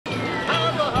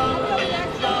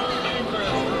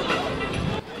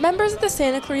Members of the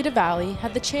Santa Clarita Valley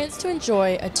had the chance to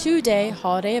enjoy a 2-day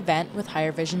holiday event with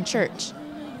Higher Vision Church.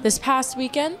 This past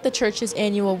weekend, the church's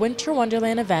annual Winter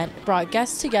Wonderland event brought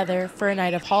guests together for a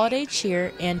night of holiday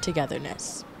cheer and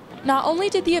togetherness. Not only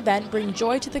did the event bring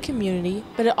joy to the community,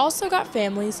 but it also got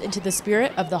families into the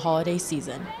spirit of the holiday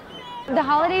season. The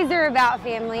holidays are about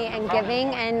family and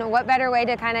giving, and what better way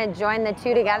to kind of join the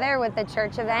two together with the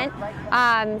church event.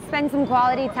 Spend some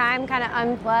quality time kind of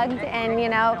unplugged and,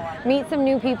 meet some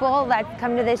new people that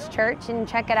come to this church and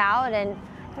check it out. And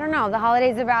I don't know, the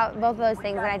holidays are about both of those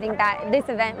things, and I think that this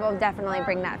event will definitely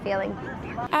bring that feeling.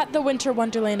 At the Winter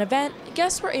Wonderland event,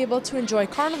 guests were able to enjoy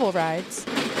carnival rides,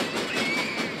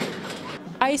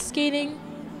 ice skating,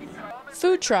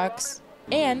 food trucks,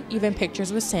 and even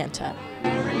pictures with Santa.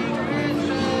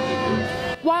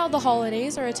 While the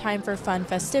holidays are a time for fun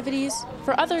festivities,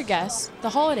 for other guests, the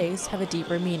holidays have a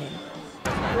deeper meaning.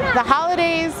 The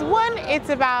holidays, one, it's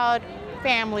about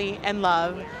family and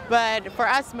love, but for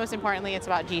us, most importantly, it's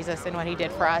about Jesus and what he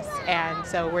did for us. And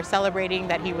so we're celebrating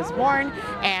that he was born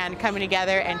and coming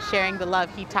together and sharing the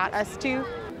love he taught us to.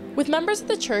 With members of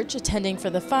the church attending for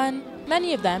the fun,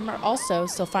 many of them are also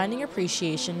still finding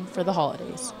appreciation for the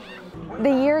holidays. The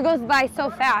year goes by so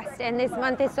fast, and this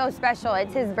month is so special.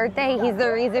 It's his birthday. He's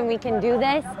the reason we can do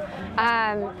this.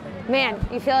 Man,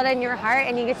 you feel it in your heart,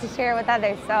 and you get to share it with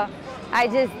others. So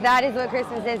that is what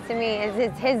Christmas is to me.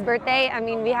 It's his birthday. I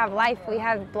mean, we have life, we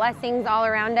have blessings all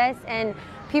around us, and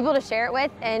people to share it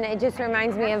with, and it just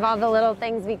reminds me of all the little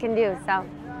things we can do. So,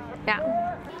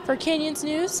 yeah. For Canyons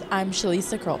News, I'm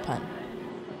Shalisa Krolpun.